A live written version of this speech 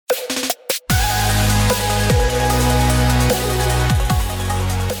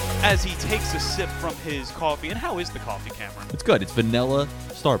as he takes a sip from his coffee. And how is the coffee, Cameron? It's good. It's vanilla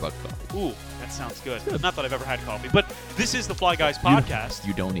Starbucks coffee. Ooh, that sounds good. Not that I've ever had coffee, but this is the Fly Guys podcast.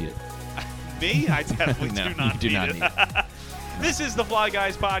 You don't need it. Me? I definitely No, do not you do need not it. need it. This is the Fly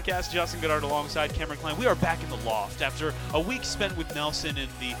Guys podcast. Justin Goodhart alongside Cameron Klein. We are back in the loft after a week spent with Nelson in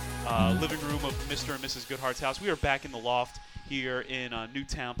the living room of Mr. and Mrs. Goodhart's house. We are back in the loft here in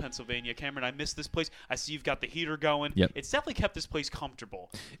Newtown, Pennsylvania. Cameron, I miss this place. I see you've got the heater going. Yep. It's definitely kept this place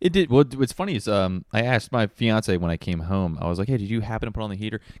comfortable. It did. Well, what's funny is I asked my fiance when I came home. I was like, "Hey, did you happen to put on the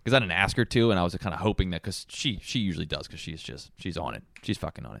heater?" Because I didn't ask her to, and I was kind of hoping that because she usually does because she's on it. She's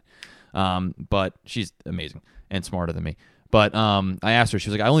fucking on it. But she's amazing and smarter than me. But I asked her. She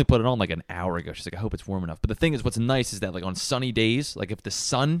was like, "I only put it on like an hour ago." She's like, "I hope it's warm enough." But the thing is, what's nice is that like on sunny days, like if the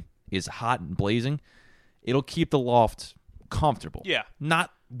sun is hot and blazing, it'll keep the loft comfortable. Yeah.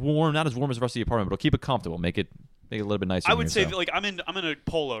 Not warm, not as warm as the rest of the apartment, but it'll keep it comfortable, make it a little bit nicer. I would say that, like I'm in a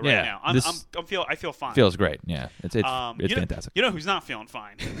polo right Yeah, now. I feel fine. Feels great. Yeah, it's fantastic. You know who's not feeling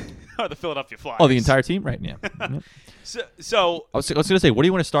fine? Are the Philadelphia Flyers. Oh, the entire team, right? Yeah. Yep. So I was going to say, what do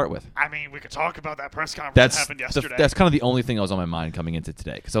you want to start with? I mean, we could talk about that press conference that happened yesterday. That's kind of the only thing that was on my mind coming into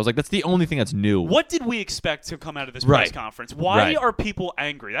today because I was like, that's the only thing that's new. What did we expect to come out of this press Right. conference? Why Right. are people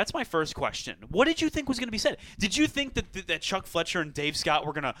angry? That's my first question. What did you think was going to be said? Did you think that Chuck Fletcher and Dave Scott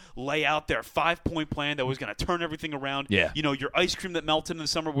were going to lay out their 5-point plan that was going to turn everything around? Yeah. You know, your ice cream that melted in the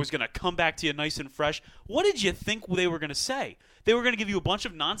summer was going to come back to you nice and fresh. What did you think they were going to say? They were going to give you a bunch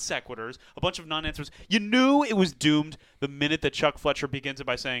of non sequiturs, a bunch of non-answers. You knew it was doomed the minute that Chuck Fletcher begins it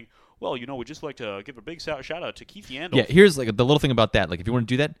by saying, well, you know, we'd just like to give a big shout out to Keith Yandel. Yeah, here's like the little thing about that. Like, if you want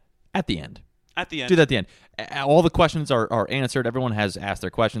to do that, at the end. At the end. Do that at the end. All the questions are answered. Everyone has asked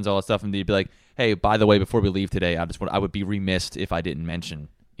their questions, all that stuff, and they'd be like, hey, by the way, before we leave today, I would be remiss if I didn't mention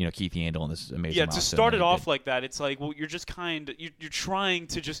Keith Yandel and this amazing Yeah, to milestone start that it he off did. like that, it's like, well, you're just you're trying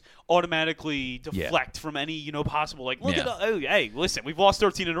to just automatically deflect from any, possible, like, look hey, listen, we've lost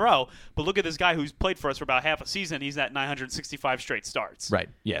 13 in a row, but look at this guy who's played for us for about half a season. He's at 965 straight starts. Right,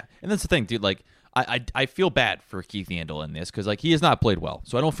 yeah. And that's the thing, dude, like, I feel bad for Keith Yandel in this because, like, he has not played well,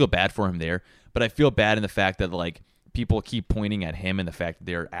 so I don't feel bad for him there, but I feel bad in the fact that, like, people keep pointing at him and the fact that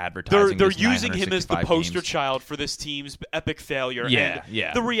they're advertising. They're this using him as the 965 poster games. child for this team's epic failure. Yeah, and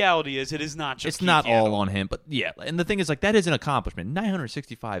yeah. The reality is, it is not just. It's Keith not Yandel. all on him, but yeah. And the thing is, like, that is an accomplishment.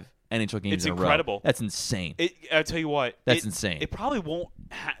 965 NHL games It's in a row. incredible. That's insane. I tell you what, That's insane. It probably won't.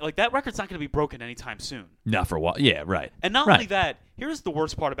 Like that record's not going to be broken anytime soon. Not for a while. Yeah, right. And not right. only that, here's the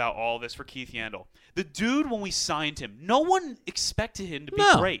worst part about all this for Keith Yandel. The dude, when we signed him, no one expected him to be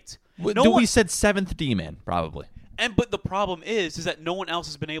great. We said seventh D-man, probably. But the problem is that no one else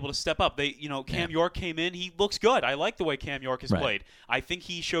has been able to step up. Cam York came in. He looks good. I like the way Cam York has played. I think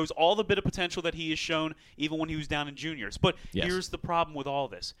he shows all the bit of potential that he has shown even when he was down in juniors. But here's the problem with all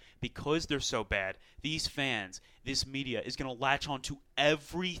this. Because they're so bad, these fans, this media is going to latch on to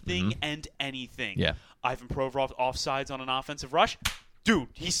everything and anything. Yeah. Ivan Provorov offsides on an offensive rush. Dude,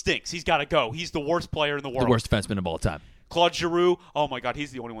 he stinks. He's got to go. He's the worst player in the world. The worst defenseman of all time. Claude Giroux, oh my God,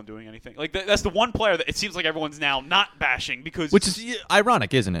 he's the only one doing anything. Like that's the one player that it seems like everyone's now not bashing because which is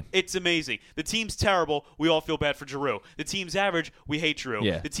ironic, isn't it? It's amazing. The team's terrible. We all feel bad for Giroux. The team's average. We hate Giroux.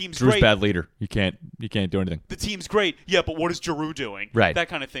 Yeah. The team's Giroux's great. bad leader. You can't do anything. The team's great. Yeah, but what is Giroux doing? Right. That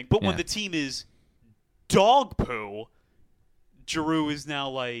kind of thing. But when the team is dog poo, Giroux is now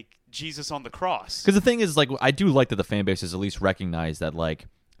like Jesus on the cross. Because the thing is, like, I do like that the fan base has at least recognized that, like,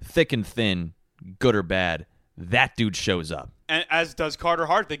 thick and thin, good or bad, that dude shows up. And as does Carter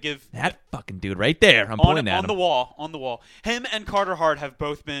Hart. They give that fucking dude right there. I'm pointing at him. On the wall. Him and Carter Hart have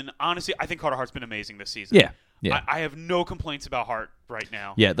both been, honestly, I think Carter Hart's been amazing this season. Yeah. Yeah. I have no complaints about Hart right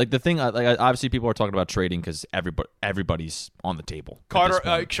now. Yeah, like the thing, like obviously people are talking about trading because everybody's on the table.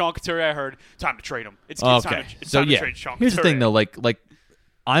 Carter, Sean Couturier, I heard, time to trade him. It's time to trade Sean Couturier. Here's the thing though, like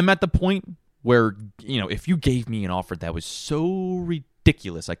I'm at the point where, if you gave me an offer that was so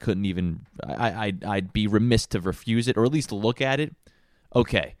ridiculous, I couldn't even, I'd be remiss to refuse it or at least look at it.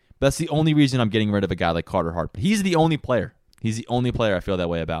 Okay, but that's the only reason I'm getting rid of a guy like Carter Hart. But he's the only player. He's the only player I feel that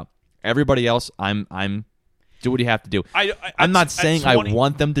way about. Everybody else, I'm do what you have to do. I'm not saying I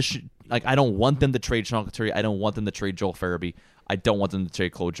want them to I don't want them to trade Sean Couturier. I don't want them to trade Joel Farabee. I don't want them to trade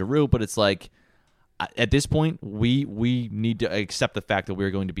Claude Giroux. But it's like, at this point, we need to accept the fact that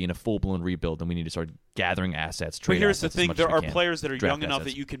we're going to be in a full-blown rebuild, and we need to start gathering assets. But here's the thing: there are players that are young enough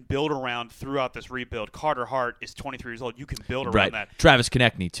that you can build around throughout this rebuild. Carter Hart is 23 years old. You can build around that. Travis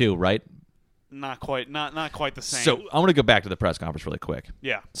Konechny too, right? Not quite the same. So I want to go back to the press conference really quick.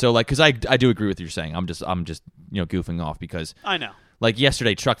 Yeah. So because I do agree with what you're saying. I'm just goofing off because I know. Like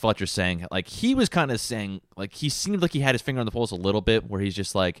yesterday, Chuck Fletcher saying, like, he was kind of saying, like, he seemed like he had his finger on the pulse a little bit, where he's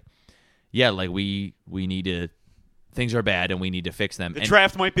just like, yeah, like we need to. Things are bad, and we need to fix them. The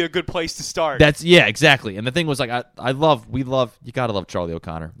draft might be a good place to start. Exactly. And the thing was, like, you gotta love Charlie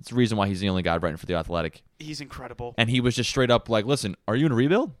O'Connor. It's the reason why he's the only guy writing for The Athletic. He's incredible. And he was just straight up like, listen, are you in a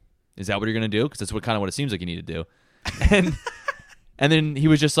rebuild? Is that what you're gonna do? Because that's what it seems like you need to do. And then he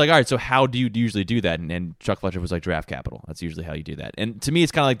was just like, all right, so how do you usually do that? And Chuck Fletcher was like, draft capital. That's usually how you do that. And to me,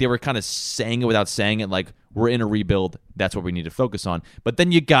 it's kind of like they were kind of saying it without saying it, like, we're in a rebuild. That's what we need to focus on. But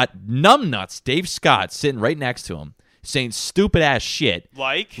then you got numbnuts Dave Scott sitting right next to him saying stupid-ass shit.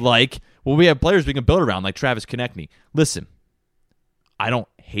 Like, well, we have players we can build around, like Travis Konechny. Listen, I don't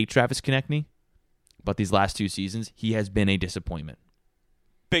hate Travis Konechny, but these last 2 seasons, he has been a disappointment.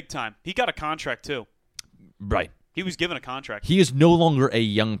 Big time. He got a contract, too. Right. He was given a contract. He is no longer a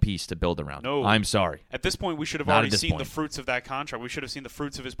young piece to build around. No. I'm sorry. At this point, we should have already seen the fruits of that contract. We should have seen the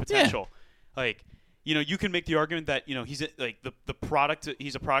fruits of his potential. Yeah. Like, you can make the argument that, he's like the product.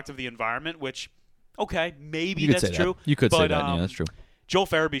 He's a product of the environment, which, okay, maybe that's true. You could say that. Yeah, that's true. Joel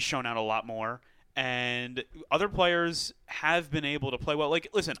Farabee's shown out a lot more, and other players have been able to play well. Like,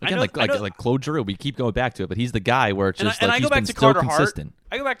 listen, again, I know, like Claude Giroux, we keep going back to it, but he's the guy where it's just and like I go he's back been to still Carter consistent.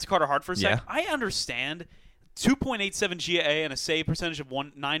 Hart. I go back to Carter Hart for a second. Yeah. I understand 2.87 GA and a save percentage of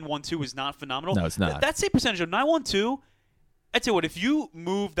 912 is not phenomenal. No, it's not. That save percentage of 912, I'd say if you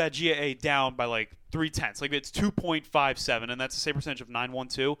move that GA down by like 0.3, like it's 2.57, and that's a save percentage of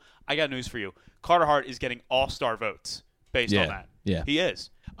 912, I got news for you. Carter Hart is getting all-star votes based on that. Yeah. He is.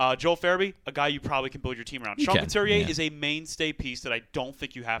 Joel Farabee, a guy you probably can build your team around. Sean Couturier is a mainstay piece that I don't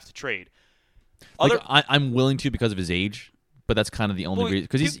think you have to trade. I'm willing to because of his age, but that's kind of the only reason.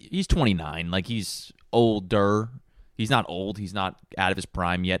 Because he's 29. Like, he's older. He's not old. He's not out of his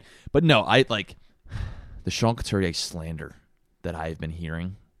prime yet. But no, I like the Sean Couturier slander that I've been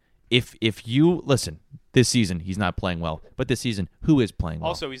hearing. If you listen, this season he's not playing well, but this season who is playing well?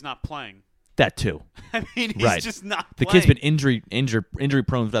 Also, he's not playing. That too. I mean, he's just not playing. The kid's been injury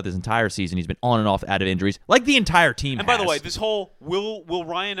prone throughout this entire season. He's been on and off out of injuries, like the entire team. And by the way, this whole will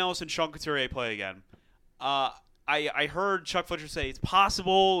Ryan Ellis and Sean Couturier play again? I heard Chuck Fletcher say it's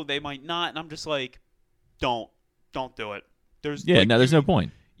possible, they might not, and I'm just like, don't do it. There's no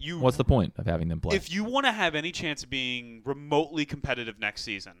point. What's the point of having them play? If you want to have any chance of being remotely competitive next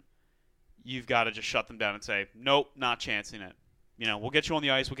season, you've got to just shut them down and say, nope, not chancing it. We'll get you on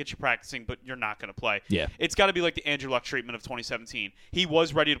the ice, we'll get you practicing, but you're not going to play. Yeah. It's got to be like the Andrew Luck treatment of 2017. He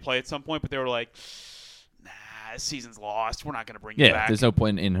was ready to play at some point, but they were like, nah, this season's lost. We're not going to bring you back. Yeah, there's no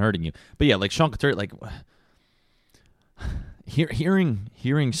point in hurting you. But yeah, like Sean Couturier, like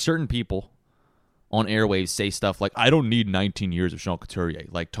hearing certain people on airwaves say stuff like, I don't need 19 years of Sean Couturier,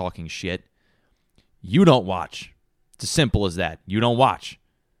 like talking shit. You don't watch. It's as simple as that. You don't watch.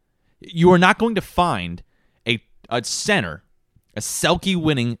 You are not going to find a center, a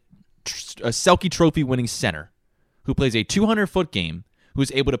Selke Trophy winning center who plays a 200-foot game, who's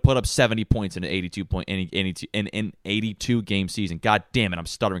able to put up 70 points in an 82 game season. God damn it, I'm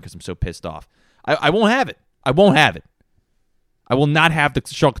stuttering because I'm so pissed off. I won't have it. I won't have it. I will not have the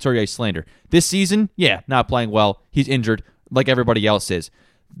Sean Couturier slander. This season, not playing well. He's injured like everybody else is.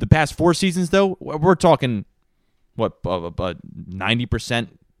 The past 4 seasons, though, we're talking, 90%,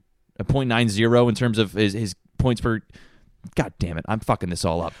 a .90 in terms of his points per. God damn it, I'm fucking this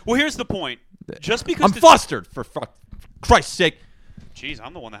all up. Well, here's the point. Just because I'm flustered, for Christ's sake. Jeez,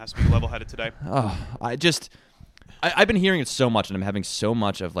 I'm the one that has to be level-headed today. I've been hearing it so much, and I'm having so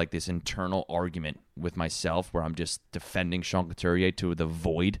much of like this internal argument with myself where I'm just defending Sean Couturier to the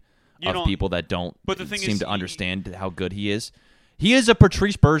void of people that don't seem to understand how good he is. He is a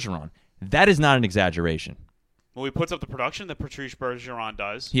Patrice Bergeron. That is not an exaggeration. Well, he puts up the production that Patrice Bergeron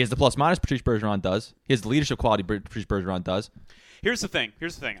does. He has the plus-minus Patrice Bergeron does. He has the leadership quality Patrice Bergeron does. Here's the thing.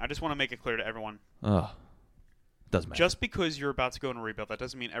 I just want to make it clear to everyone. Doesn't matter. Just because you're about to go in a rebuild, that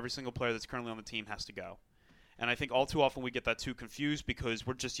doesn't mean every single player that's currently on the team has to go. And I think all too often we get that too confused because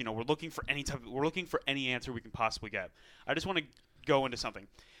we're just, we're looking for any answer we can possibly get. I just want to go into something.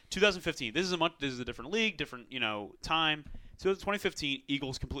 2015. This is a different league, different, time. So 2015,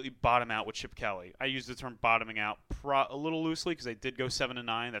 Eagles completely bottom out with Chip Kelly. I use the term bottoming out a little loosely because they did go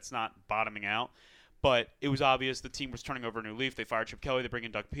 7-9. That's not bottoming out. But it was obvious the team was turning over a new leaf. They fired Chip Kelly. They bring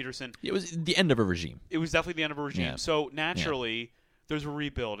in Doug Peterson. It was the end of a regime. It was definitely the end of a regime. Yeah. So naturally, there's a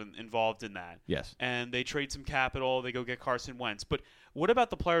rebuild involved in that. Yes. And they trade some capital. They go get Carson Wentz. But what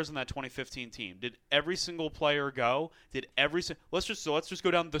about the players on that 2015 team? Did every single player go? Let's just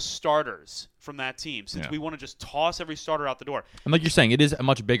go down the starters from that team since we want to just toss every starter out the door. And like you're saying, it is a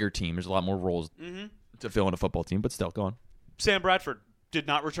much bigger team. There's a lot more roles to fill in a football team, but still, go on. Sam Bradford did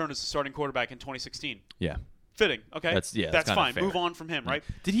not return as a starting quarterback in 2016. Yeah. Fitting. Okay. That's That's fine. fair. Move on from him, right?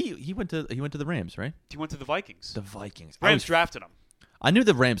 Did he went to the Rams, right? He went to the Vikings. The Vikings. Rams drafted him. I knew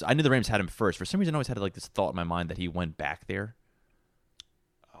the Rams had him first. For some reason, I always had like this thought in my mind that he went back there.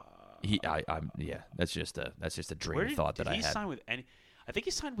 That's just a dream thought that I had. Did he sign with any? I think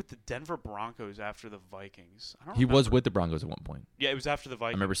he signed with the Denver Broncos after the Vikings. I don't He was remember. with the Broncos at one point. Yeah, it was after the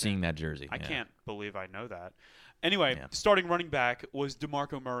Vikings. I remember seeing that jersey. I can't believe I know that. Anyway, Yeah. starting running back was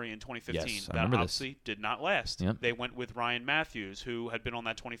DeMarco Murray in 2015. Yes, I that remember this. obviously did not last. Yep. They went with Ryan Matthews, who had been on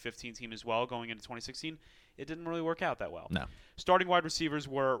that 2015 team as well going into 2016. It didn't really work out that well. No. Starting wide receivers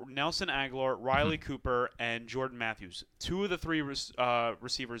were Nelson Aguilar, Riley Mm-hmm. Cooper, and Jordan Matthews. Two of the three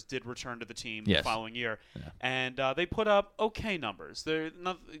receivers did return to the team the Yes. following year, Yeah. and they put up okay numbers.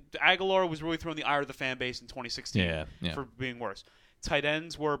 Aguilar was really throwing the ire of the fan base in 2016 Yeah. for being worse. Tight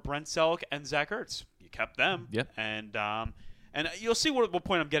ends were Brent Selleck and Zach Ertz. You kept them. Yep. And you'll see what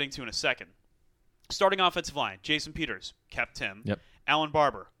point I'm getting to in a second. Starting offensive line, Jason Peters, kept him. Yep. Alan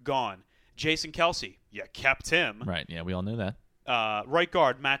Barber, gone. Jason Kelsey, you kept him. Right. Yeah, we all knew that. Right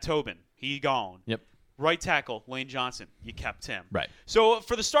guard, Matt Tobin, he gone. Yep. Right tackle, Lane Johnson, you kept him. Right. So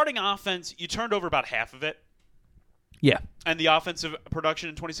for the starting offense, you turned over about half of it. Yeah. And the offensive production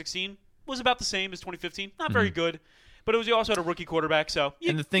in 2016 was about the same as 2015. Not very good. But you also had a rookie quarterback, so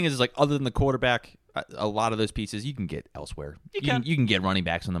And the thing is like, other than the quarterback, a lot of those pieces you can get elsewhere. You can get running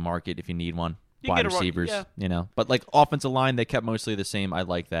backs on the market if you need one. You Wide get a receivers, yeah. But like offensive line, they kept mostly the same. I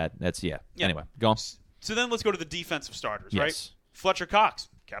like that. That's Yeah. Anyway, go on. So then let's go to the defensive starters, Yes. right? Fletcher Cox,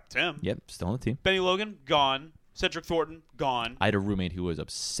 kept him. Yep, still on the team. Benny Logan, gone. Cedric Thornton, gone. I had a roommate who was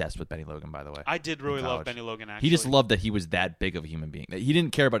obsessed with Benny Logan, by the way. I did really love college. Benny Logan, actually. He just loved that he was that big of a human being. He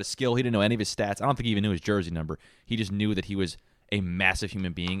didn't care about his skill. He didn't know any of his stats. I don't think he even knew his jersey number. He just knew that he was a massive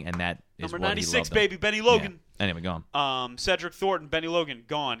human being, and that is Number what 96, he loved baby, Benny Logan. Yeah. Anyway, go on. Cedric Thornton, Benny Logan,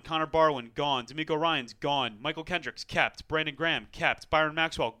 gone. Connor Barwin, gone. D'Amico Ryans, gone. Michael Kendricks, kept. Brandon Graham, kept. Byron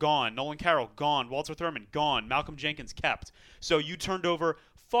Maxwell, gone. Nolan Carroll, gone. Walter Thurman, gone. Malcolm Jenkins, kept. So you turned over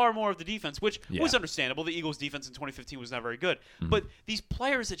far more of the defense, which was understandable. The Eagles' defense in 2015 was not very good. But these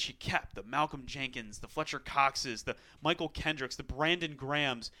players that she kept, the Malcolm Jenkins, the Fletcher Coxes, the Michael Kendricks, the Brandon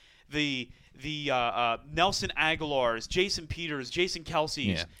Grahams, the Nelson Aguilars, Jason Peters, Jason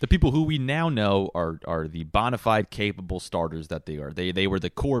Kelsey's. Yeah. The people who we now know are the bona fide, capable starters that they are. They were the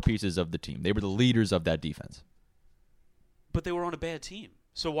core pieces of the team. They were the leaders of that defense. But they were on a bad team.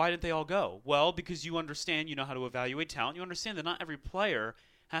 So why didn't they all go? Well, because you understand, you know how to evaluate talent. You understand that not every player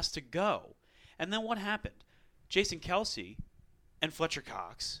has to go. And then what happened? Jason Kelsey and Fletcher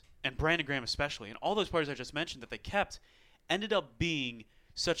Cox and Brandon Graham especially, and all those players I just mentioned that they kept, ended up being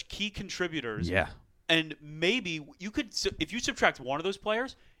such key contributors. Yeah. And maybe you could, if you subtract one of those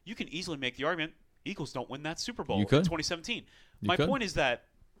players, you can easily make the argument Eagles don't win that Super Bowl in 2017. My point is that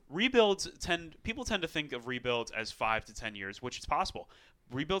people tend to think of rebuilds as 5 to 10 years, which is possible.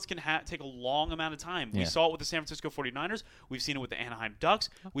 Rebuilds can take a long amount of time. We saw it with the San Francisco 49ers. We've seen it with the Anaheim Ducks.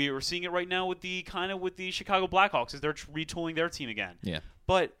 We are seeing it right now with the Chicago Blackhawks as they're retooling their team again. Yeah.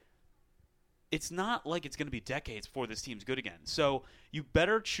 But it's not like it's going to be decades before this team's good again. So you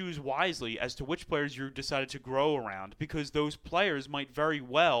better choose wisely as to which players you decided to grow around, because those players might very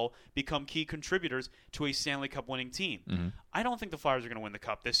well become key contributors to a Stanley Cup winning team. Mm-hmm. I don't think the Flyers are going to win the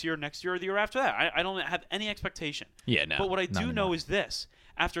Cup this year, next year, or the year after that. I don't have any expectation. Yeah, no. But what I not do anymore. know is this.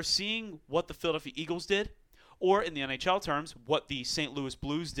 After seeing what the Philadelphia Eagles did, or in the NHL terms, what the St. Louis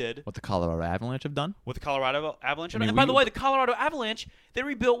Blues did, What the Colorado Avalanche have done? with the Colorado Avalanche. I mean, And by the way, the Colorado Avalanche, they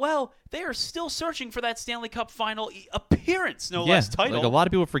rebuilt well. They are still searching for that Stanley Cup final appearance, no less title. Like a lot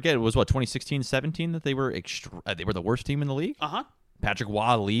of people forget, it was 2016-17 that they were they were the worst team in the league. Uh-huh. Patrick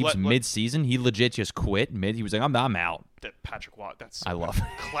Waugh leaves mid-season. He legit just quit mid. He was like, I'm out. That Patrick Waugh, that's I love it.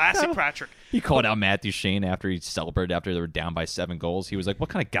 classic Patrick. He called out Matt Duchene after he celebrated after they were down by 7 goals. He was like, what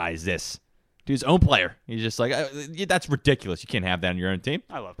kind of guy is this? Dude, his own player. He's just like, that's ridiculous. You can't have that on your own team.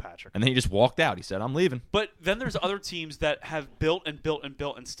 I love Patrick. And then he just walked out. He said, I'm leaving. But then there's other teams that have built and built and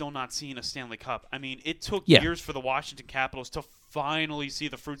built and still not seen a Stanley Cup. I mean, it took years for the Washington Capitals to finally see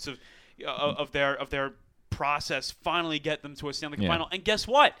the fruits of their process, finally get them to a Stanley Cup final. And guess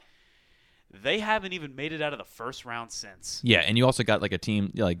what? They haven't even made it out of the first round since. Yeah, and you also got like a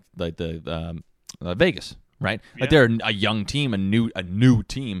team like the Vegas, right? Yeah. Like they're a young team, a new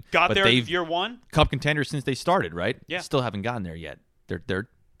team. Got but there they've year one. Cup contenders since they started, right? Yeah. Still haven't gotten there yet. They're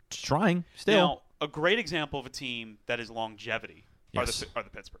trying still. Now, a great example of a team that is longevity are the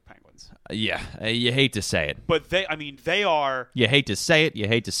Pittsburgh Penguins. You hate to say it. But they are. You hate to say it. You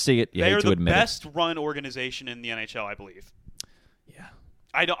hate to see it. You hate to admit They are the best run organization in the NHL, I believe. Yeah.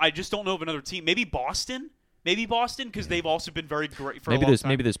 I just don't know of another team. Maybe Boston, because they've also been very great for a long time.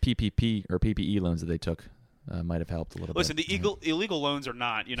 Maybe those PPP or PPE loans that they took. might have helped a little Listen, bit. the illegal loans are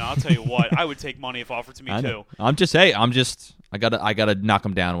not. I'll tell you what. I would take money if offered to me too. I gotta knock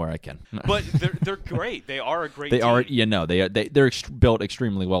them down where I can. But they're great. They are a great. They team. are. They're built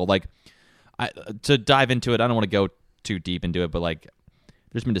extremely well. Like, to dive into it, I don't want to go too deep into it, but like,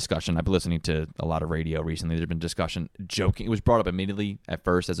 there's been discussion. I've been listening to a lot of radio recently. There's been discussion, joking. It was brought up immediately at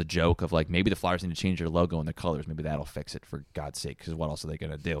first as a joke of like, maybe the Flyers need to change their logo and their colors. Maybe that'll fix it, for God's sake, because what else are they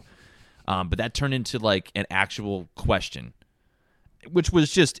going to do? But that turned into like an actual question, which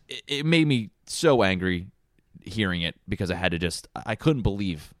was just, it made me so angry hearing it, because I couldn't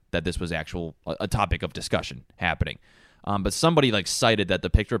believe that this was a topic of discussion happening. But somebody like cited that the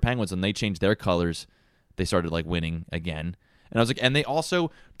Pittsburgh Penguins, when they changed their colors, they started like winning again. And I was like, and they also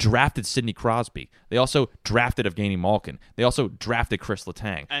drafted Sidney Crosby. They also drafted Evgeny Malkin. They also drafted Chris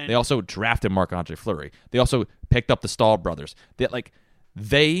Letang. They also drafted Marc-Andre Fleury. They also picked up the Stahl brothers.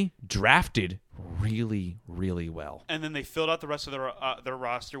 They drafted really, really well. And then they filled out the rest of their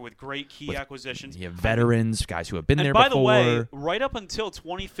roster with great key acquisitions. You have veterans, guys who have been there before. before. By the way, right up until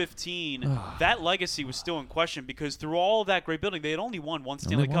 2015, that legacy was still in question, because through all of that great building, they had only won one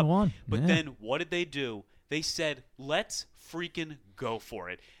Stanley Cup. But then what did they do? They said, let's freaking go for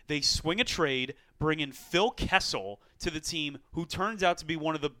it. They swing a trade, bring in Phil Kessel to the team, who turns out to be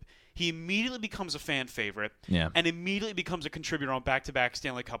he immediately becomes a fan favorite, and immediately becomes a contributor on back-to-back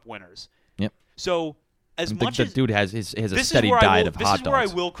Stanley Cup winners. Yep. So as much as the dude has a steady diet of hot dogs. This is where I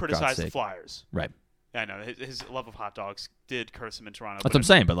will criticize the Flyers. Right. I know his love of hot dogs did curse him in Toronto. That's what I'm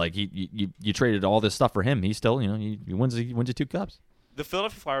saying. But like, you traded all this stuff for him. He still, he wins you 2 cups. The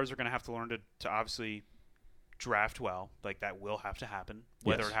Philadelphia Flyers are going to have to learn to obviously draft well. Like, that will have to happen.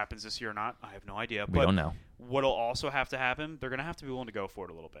 Whether it happens this year or not, I have no idea. We don't know. What'll also have to happen, they're going to have to be willing to go for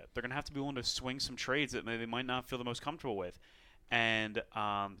it a little bit. They're going to have to be willing to swing some trades that they might not feel the most comfortable with. And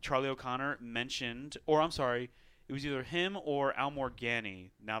Charlie O'Connor mentioned, or I'm sorry, it was either him or Al Morganti.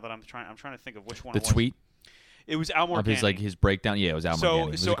 Now that I'm trying to think of which one. The tweet. It was Al Morganti. His breakdown. Yeah, it was Al Morganti.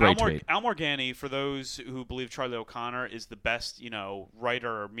 It was a great tweet. Al Morganti, for those who believe Charlie O'Connor is the best,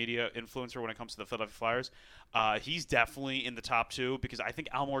 writer or media influencer when it comes to the Philadelphia Flyers, he's definitely in the top 2, because I think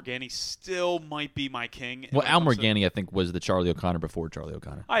Al Morganti still might be my king. Well, Al Morganti, I think, was the Charlie O'Connor before Charlie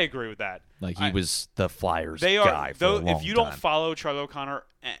O'Connor. I agree with that. Like, he was the Flyers guy for a long time. If you don't follow Charlie O'Connor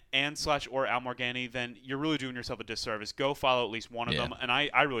or Al Morganti, then you're really doing yourself a disservice. Go follow at least one of them, and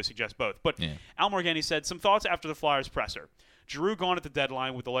I really suggest both. But Al Morganti said some thoughts after the Flyers presser. Giroux gone at the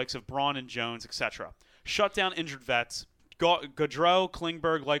deadline with the likes of Braun and Jones, etc. Shut down injured vets. Gaudreau,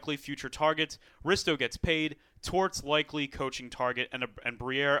 Klingberg likely future targets. Risto gets paid. Torts likely coaching target, and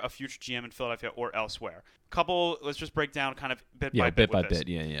Briere a future GM in Philadelphia or elsewhere. Let's just break down kind of bit by bit.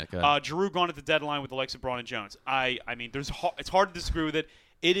 Yeah. Giroux gone at the deadline with the likes of Braun and Jones. I mean, it's hard to disagree with it.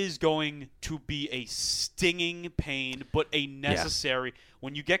 It is going to be a stinging pain, but a necessary.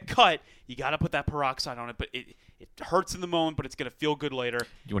 When you get cut, you got to put that peroxide on it. But it hurts in the moment, but it's going to feel good later.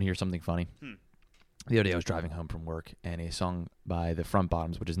 You want to hear something funny? The other day I was driving home from work, and a song by the Front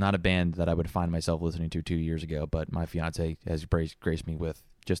Bottoms, which is not a band that I would find myself listening to 2 years ago, but my fiance has graced me with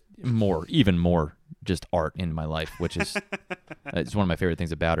just even more just art in my life, which is it's one of my favorite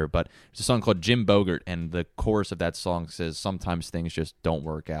things about her. But it's a song called Jim Bogart, and the chorus of that song says, sometimes things just don't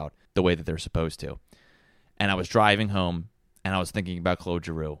work out the way that they're supposed to. And I was driving home, and I was thinking about Claude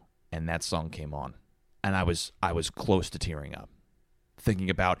Giroux, and that song came on, and I was close to tearing up.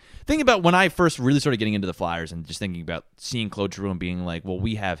 Thinking about when I first really started getting into the Flyers, and just thinking about seeing Claude Giroux and being like, well,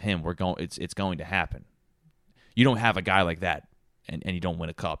 we have him. It's going to happen. You don't have a guy like that, and you don't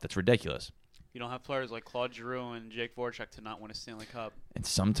win a cup. That's ridiculous. You don't have players like Claude Giroux and Jake Voracek to not win a Stanley Cup. And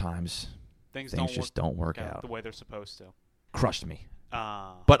sometimes things just don't work out the way they're supposed to. Crushed me.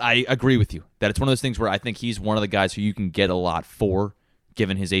 But I agree with you that it's one of those things where I think he's one of the guys who you can get a lot for,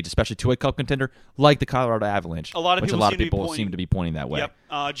 given his age, especially to a cup contender like the Colorado Avalanche. A lot of people seem to be pointing that way.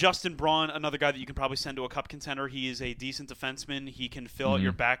 Yep. Justin Braun, another guy that you can probably send to a cup contender. He is a decent defenseman. He can fill out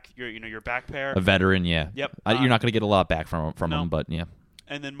your back pair. A veteran, yeah. Yep. You're not going to get a lot back from him, but yeah.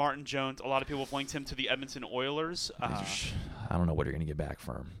 And then Martin Jones. A lot of people have linked him to the Edmonton Oilers. I don't know what you're going to get back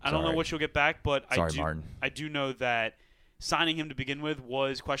from him. I don't know what you'll get back, but Martin. I do know that signing him to begin with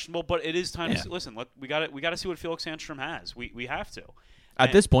was questionable. But it is time to listen. We got to see what Felix Sandstrom has. We have to.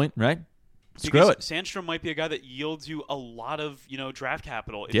 At this point, right? Screw it. Sandstrom might be a guy that yields you a lot of draft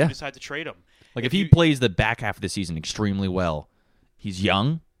capital if you decide to trade him. Like if he plays the back half of the season extremely well, he's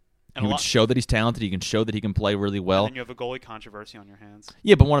young. He would show that he's talented. He can show that he can play really well. And then you have a goalie controversy on your hands.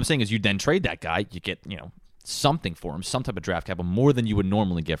 Yeah, but what I'm saying is you then trade that guy. You get something for him, some type of draft capital, more than you would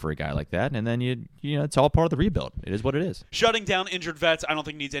normally get for a guy like that, and then you know it's all part of the rebuild. It is what it is. Shutting down injured vets, I don't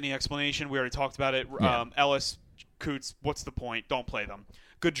think needs any explanation. We already talked about it. Yeah. Ellis, Coots, what's the point? Don't play them.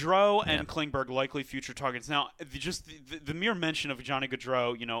 Gaudreau and Klingberg likely future targets. Now, just the mere mention of Johnny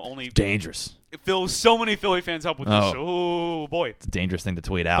Gaudreau, only Dangerous. It fills so many Philly fans up with this. Oh boy, it's a dangerous thing to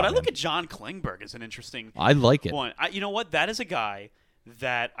tweet out. But I look at John Klingberg as an interesting. I like it. One. You know what? That is a guy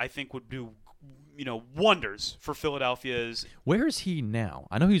that I think would do wonders for Philadelphia's. Where is he now?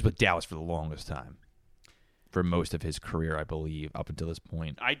 I know he was with Dallas for the longest time. For most of his career, I believe, up until this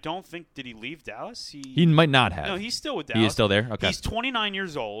point. I don't think, did he leave Dallas? He might not have. No, he's still with Dallas. He is still there? Okay. He's 29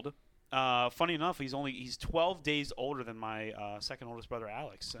 years old. Funny enough, he's 12 days older than my second oldest brother,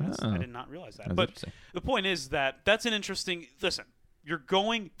 Alex. I did not realize that. But the point is that's an interesting, listen,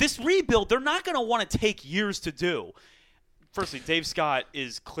 this rebuild, they're not going to want to take years to do. Firstly, Dave Scott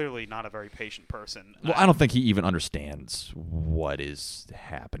is clearly not a very patient person. Well, I don't think he even understands what is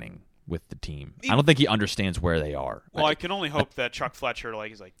happening with the team. I don't think he understands where they are. Well, I can only hope that Chuck Fletcher,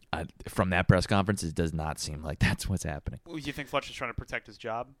 from that press conference, it does not seem like that's what's happening. You think Fletcher's trying to protect his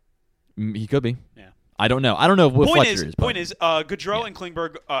job? He could be. Yeah. I don't know. I don't know what Fletcher is. Point is, Gaudreau and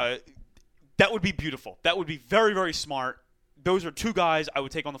Klingberg, that would be beautiful. That would be very, very smart. Those are two guys I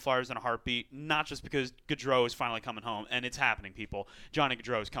would take on the Flyers in a heartbeat, not just because Gaudreau is finally coming home, and it's happening, people. Johnny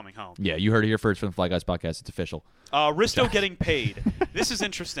Gaudreau is coming home. Yeah, you heard it here first from the Fly Guys podcast. It's official. Risto getting paid. This is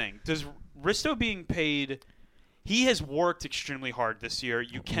interesting. Does Risto being paid? He has worked extremely hard this year.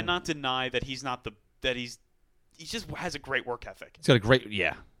 You cannot deny that he just has a great work ethic. He's got a great He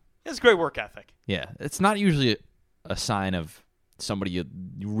has a great work ethic. Yeah, it's not usually a sign of somebody you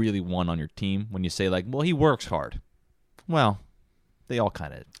really want on your team when you say well, he works hard. Well, they all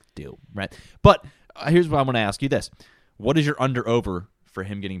kind of do, right? But here's what I'm going to ask you this. What is your under-over for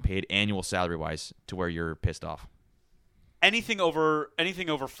him getting paid annual salary-wise to where you're pissed off? Anything over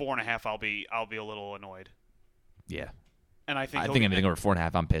 4.5, I'll be a little annoyed. Yeah. And I think anything over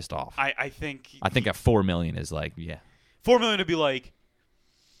 4.5, I'm pissed off. I think at $4 million is $4 million to be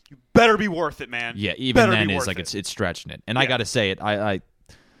you better be worth it, man. Yeah, even then it's stretching it. And I got to say it. I'm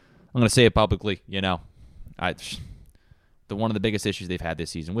going to say it publicly, one of the biggest issues they've had this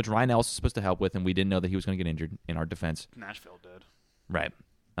season, which Ryan Ellis is supposed to help with, and we didn't know that he was going to get injured in our defense. Nashville did. Right.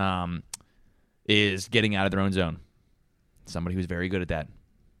 Is getting out of their own zone. Somebody who's very good at that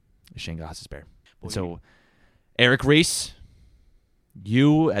is Shane Gostisbehere. So, Eric Reese,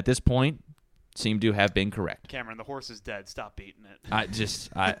 you, at this point, seem to have been correct. Cameron, the horse is dead. Stop beating it.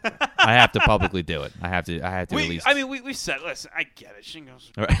 I have to publicly do it. I have to at least. I mean, we said, listen, I get it. Shane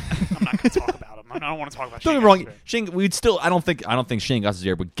Gostisbehere. Right. I'm not going to talk about him. I don't want to talk about Shane. Don't get me wrong. Shane, we'd still. I don't think Shane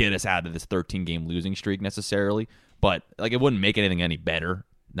Gostisbehere would get us out of this 13-game losing streak necessarily, but it wouldn't make anything any better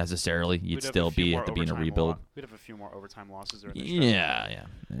necessarily. You'd still have to be in a rebuild. We'd have a few more overtime losses. Yeah.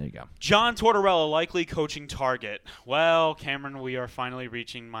 There you go. John Tortorella likely coaching target. Well, Cameron, we are finally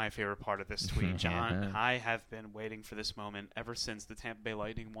reaching my favorite part of this tweet. John, I have been waiting for this moment ever since the Tampa Bay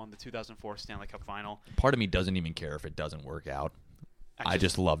Lightning won the 2004 Stanley Cup Final. Part of me doesn't even care if it doesn't work out. I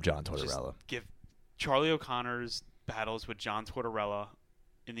just love John Tortorella. Give Charlie O'Connor's battles with John Tortorella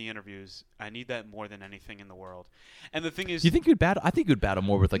in the interviews. I need that more than anything in the world. And the thing is, you think you'd battle? I think you'd battle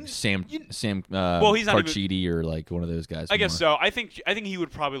more with Sam. Well, he's not Carchidi or one of those guys. I guess so. I think he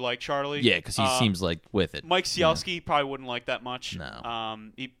would probably like Charlie. Yeah, because he seems with it. Mike Cielski probably wouldn't like that much.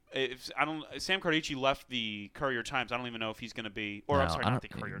 No. Sam Cardici left the Courier Times. I don't even know if he's going to be, or I'm sorry, not the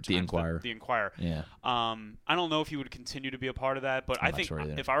Courier Times, the Inquirer. The Inquirer. Yeah. I don't know if he would continue to be a part of that, but I think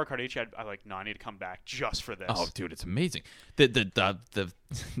if I were Cardici, I'd no, I need to come back just for this. Oh, dude, it's amazing. The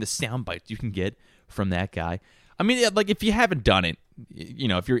sound bites you can get from that guy. I mean, if you haven't done it,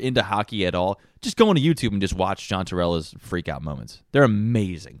 if you're into hockey at all, just go onto YouTube and just watch John Tortorella's freak out moments. They're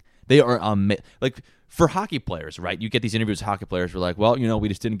amazing. They are for hockey players, right? You get these interviews with hockey players who are well, we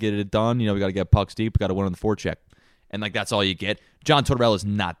just didn't get it done. We got to get pucks deep. We got to win on the forecheck. And that's all you get. John Tortorella is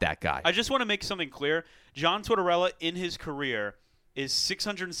not that guy. I just want to make something clear. John Tortorella in his career is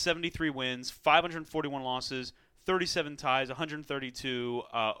 673 wins, 541 losses, 37 ties, 132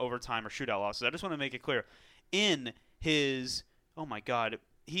 overtime or shootout losses. I just want to make it clear. In his, oh my God,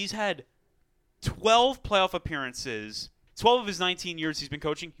 he's had 12 playoff appearances. 12 of his 19 years he's been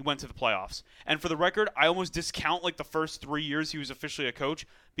coaching, he went to the playoffs. And for the record, I almost discount the first 3 years he was officially a coach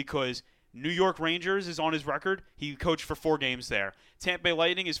because New York Rangers is on his record. He coached for 4 games there. Tampa Bay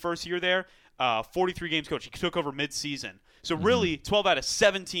Lightning, his first year there, 43 games coached. He took over mid-season. So really, 12 out of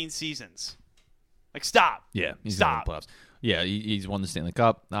 17 seasons. Stop. Yeah, he's stop. In the playoffs. Yeah, he's won the Stanley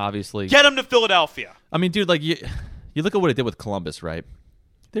Cup, obviously. Get him to Philadelphia. I mean, dude, you look at what it did with Columbus, right?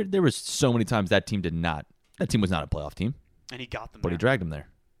 There was so many times that team did not That team was not a playoff team, and he got them but there. he dragged them there.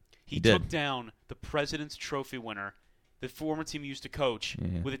 He did. took down the President's Trophy winner, the former team he used to coach,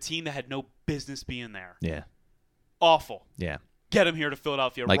 with a team that had no business being there. Yeah. Awful. Yeah. Get him here to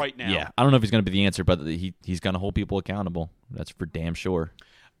Philadelphia right now. Yeah. I don't know if he's going to be the answer, but he's going to hold people accountable. That's for damn sure.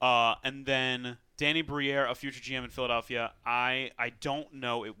 And then Danny Briere, a future GM in Philadelphia. I don't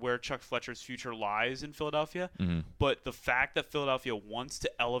know where Chuck Fletcher's future lies in Philadelphia, but the fact that Philadelphia wants to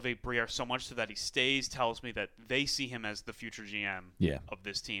elevate Briere so much so that he stays tells me that they see him as the future GM of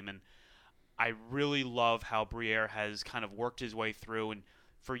this team. And I really love how Briere has kind of worked his way through. And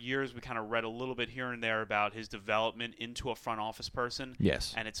for years, we kind of read a little bit here and there about his development into a front office person.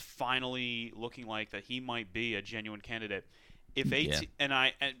 Yes. And it's finally looking like that he might be a genuine candidate.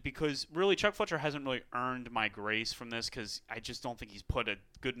 Because really Chuck Fletcher hasn't really earned my grace from this because I just don't think he's put a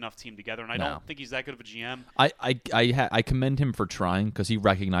good enough team together, and I don't think he's that good of a GM. I commend him for trying because he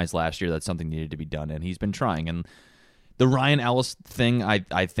recognized last year that something needed to be done, and he's been trying. And the Ryan Ellis thing,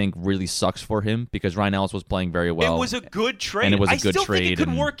 I think, really sucks for him because Ryan Ellis was playing very well. It was a good trade. And it was a good still trade. Think it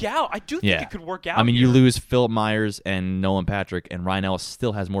could work out. I do think it could work out. I mean, here. you lose Philip Myers and Nolan Patrick, and Ryan Ellis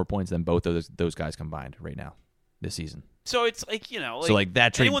still has more points than both of those guys combined right now this season. So it's like,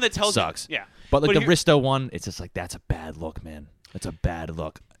 that trade anyone that tells sucks. You, yeah. But the Risto one, it's just like that's a bad look, man. That's a bad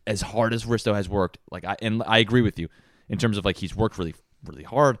look. As hard as Risto has worked, I agree with you in terms of he's worked really, really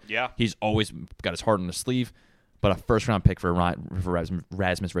hard. Yeah. He's always got his heart on the sleeve. But a first-round pick for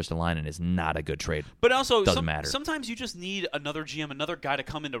Rasmus Ristolainen is not a good trade. But also, doesn't matter. Sometimes you just need another GM, another guy to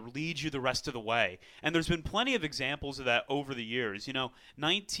come in to lead you the rest of the way. And there's been plenty of examples of that over the years.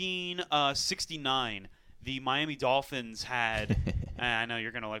 1969, the Miami Dolphins had, I know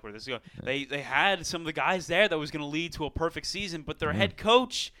you're going to like where this is going, they had some of the guys there that was going to lead to a perfect season, but their head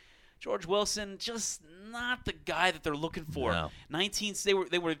coach, George Wilson, just not the guy that they're looking for. No.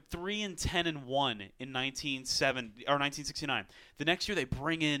 They were 3-10-1 in 1969. The next year they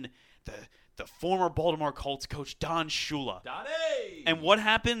bring in the former Baltimore Colts coach Don Shula. Donnie! And what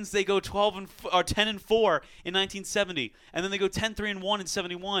happens? They go 10-4 in 1970, and then they go 10-3-1 in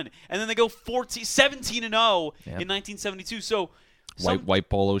 71, and then they go 17-0 in 1972. So white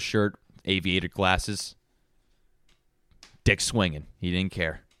polo shirt, aviator glasses, dick swinging. He didn't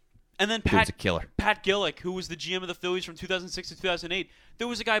care. And then He was a killer. Pat Gillick, who was the GM of the Phillies from 2006 to 2008. There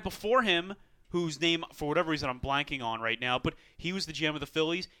was a guy before him whose name, for whatever reason, I'm blanking on right now, but he was the GM of the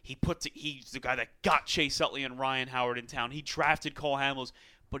Phillies. He's the guy that got Chase Utley and Ryan Howard in town. He drafted Cole Hamels,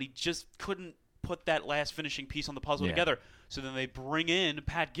 but he just couldn't put that last finishing piece on the puzzle together. So then they bring in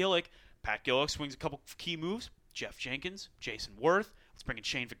Pat Gillick. Pat Gillick swings a couple key moves. Jeff Jenkins, Jason Worth. Let's bring in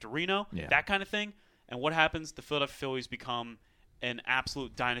Shane Victorino. That kind of thing. And what happens? The Philadelphia Phillies become an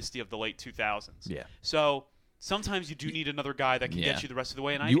absolute dynasty of the late 2000s. Yeah. So sometimes you do need another guy that can get you the rest of the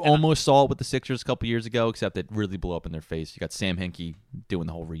way. And you almost saw it with the Sixers a couple years ago, except it really blew up in their face. You got Sam Hinkie doing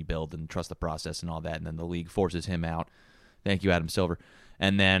the whole rebuild and trust the process and all that, and then the league forces him out. Thank you, Adam Silver.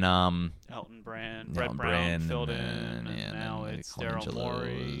 And then Elton Brand, Brett Brown filled in, and now it's Daryl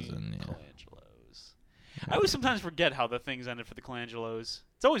Morey, Colangelos. I always sometimes forget how the things ended for the Colangelos.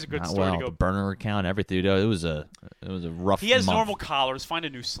 It's always a good story to go. The burner account, everything. It was a rough. He has month. normal collars. Find a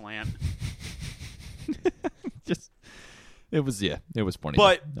new slant. It was funny.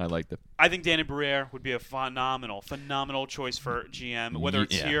 But I liked it. I think Danny Briere would be a phenomenal choice for GM, whether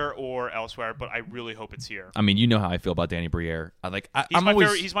it's here or elsewhere. But I really hope it's here. I mean, you know how I feel about Danny Briere.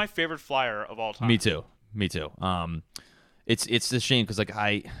 He's my favorite Flyer of all time. Me too. It's a shame because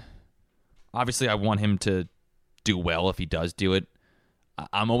obviously I want him to do well if he does do it.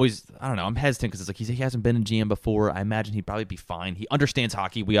 I'm hesitant because he hasn't been in GM before. I imagine he'd probably be fine. He understands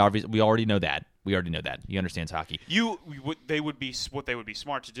hockey. We already know that. He understands hockey. What they would be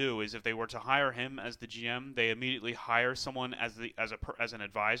smart to do is if they were to hire him as the GM, they immediately hire someone as an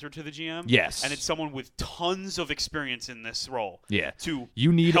advisor to the GM. Yes, and it's someone with tons of experience in this role. Yeah, to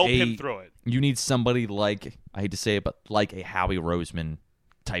help him through it. You need somebody like, I hate to say it, but like a Howie Roseman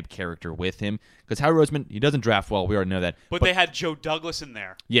type character with him, because Howie Roseman, he doesn't draft well. We already know that. But they had Joe Douglas in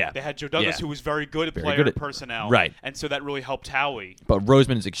there. Yeah, they had Joe Douglas, who was very good at personnel, right? And so that really helped Howie. But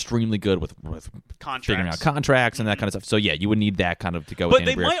Roseman is extremely good with figuring out contracts and that kind of stuff. So yeah, you would need that kind of to go. But with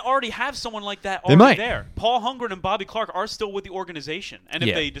they might already have someone like that already there. Paul Hungren and Bobby Clark are still with the organization, and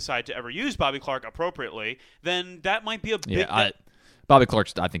if they decide to ever use Bobby Clark appropriately, then that might be a big. Bobby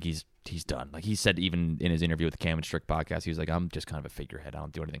Clark's, I think he's done. Like he said, even in his interview with the Cam and Strick podcast, he was like, "I'm just kind of a figurehead. I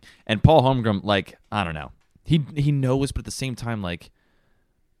don't do anything." And Paul Holmgren, I don't know, he knows, but at the same time,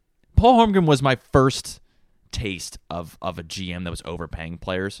 Paul Holmgren was my first taste of a GM that was overpaying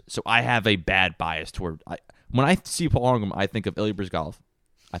players. So I have a bad bias toward. When I see Paul Holmgren, I think of Ilya Bryzgalov,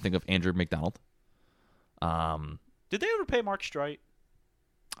 I think of Andrew McDonald, Did they ever pay Mark Streit?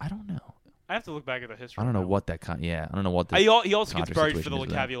 I don't know. I have to look back at the history. I don't know now. what that I don't know what the he also gets contract buried for situation the is with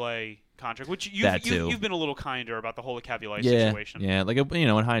that. LeCavalier contract, which That too. you've been a little kinder about the whole LeCavalier Yeah, situation. yeah. Like, you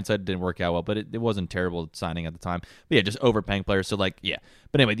know, in hindsight, it didn't work out well, but it wasn't terrible signing at the time. But yeah, just overpaying players. So, like, yeah.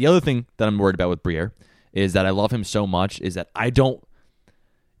 But anyway, the other thing that I'm worried about with Briere is that I love him so much is that I don't,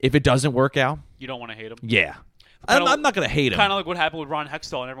 if it doesn't work out, You don't want to hate him. yeah. I'm not going to hate him. Kind of like what happened with Ron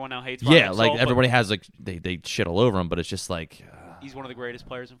Hextall, and everyone now hates Ron Yeah, Hextall, like but everybody has, like, they shit all over him, but it's just like, he's one of the greatest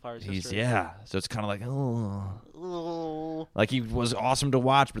players in Flyers he's, history. yeah. So it's kind of like, like he was awesome to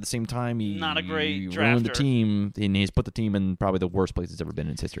watch, but at the same time, he Not a great ruined the drafter. team, and he's put the team in probably the worst place it's ever been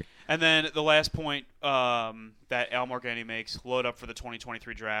in its history. And then the last point that Al Morganti makes: load up for the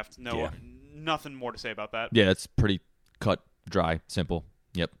 2023 draft. Nothing more to say about that. Yeah, it's pretty cut, dry, simple.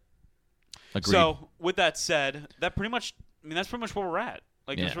 Yep. Agreed. So with that said, that's pretty much where we're at.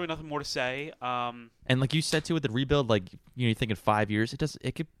 Like, Yeah. there's really nothing more to say. And like you said too, with the rebuild, like you think in 5 years, you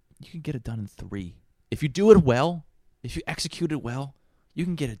can get it done in 3. If you do it well, if you execute it well, you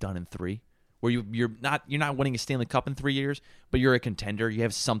can get it done in 3. Where you're not winning a Stanley Cup in 3 years, but you're a contender. You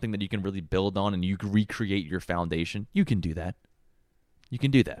have something that you can really build on, and you can recreate your foundation. You can do that. You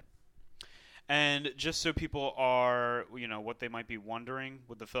can do that. And just so people are, what they might be wondering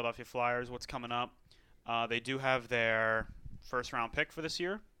with the Philadelphia Flyers, what's coming up, they do have their first-round pick for this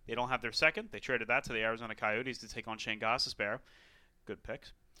year. They don't have their second. They traded that to the Arizona Coyotes to take on Shane Gostisbehere. Good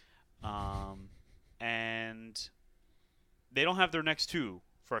picks. And they don't have their next 2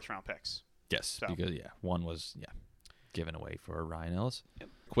 first-round picks. Yes, So. because one was given away for Ryan Ellis. Yep.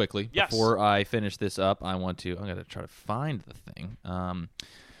 Quickly, Yes. before I finish this up, I'm going to try to find the thing.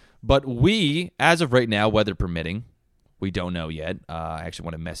 But we, as of right now, weather permitting, we don't know yet. I actually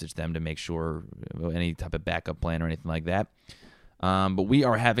want to message them to make sure any type of backup plan or anything like that. But we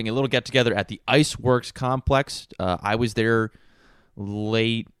are having a little get-together at the Iceworks Complex. I was there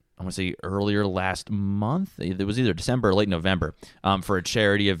late, I want to say earlier last month. It was either December or late November for a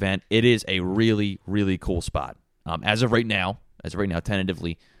charity event. It is a really, really cool spot. As of right now,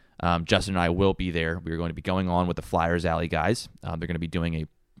 tentatively, Justin and I will be there. We're going to be going on with the Flyers Alley guys. They're going to be doing a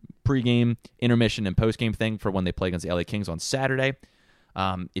pregame, intermission, and postgame thing for when they play against the LA Kings on Saturday.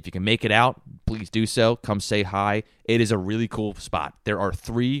 If you can make it out, please do so. Come say hi. It is a really cool spot. There are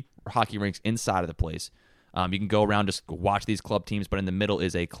 3 hockey rinks inside of the place. You can go around, just watch these club teams, but in the middle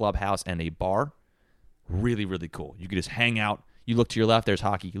is a clubhouse and a bar. Really, really cool. You can just hang out. You look to your left, there's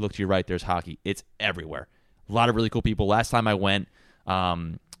hockey. You look to your right, there's hockey. It's everywhere. A lot of really cool people. Last time I went, I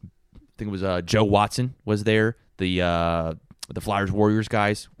think it was Joe Watson was there. The Flyers Warriors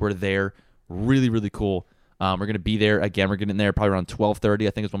guys were there. Really, really cool. We're going to be there. Again, we're getting there probably around 12:30,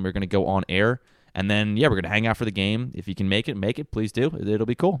 I think is when we're going to go on air. And then, we're going to hang out for the game. If you can make it. Please do. It'll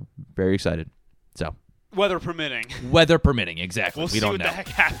be cool. Very excited. So, Weather permitting. weather permitting, exactly. We'll we see don't what know. the heck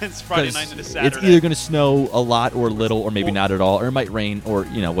happens Friday night into Saturday. It's either going to snow a lot or little or maybe not at all, or it might rain or,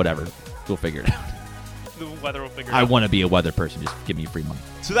 whatever. We'll figure it out. The weather will figure it I out. want to be a weather person. Just give me free money.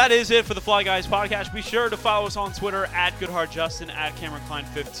 So that is it for the Fly Guys podcast. Be sure to follow us on Twitter at GoodHeartJustin, at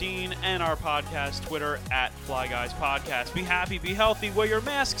CameronKlein15, and our podcast Twitter at Fly Guys Podcast. Be happy, be healthy, wear your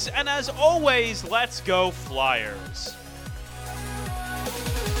masks, and as always, let's go Flyers.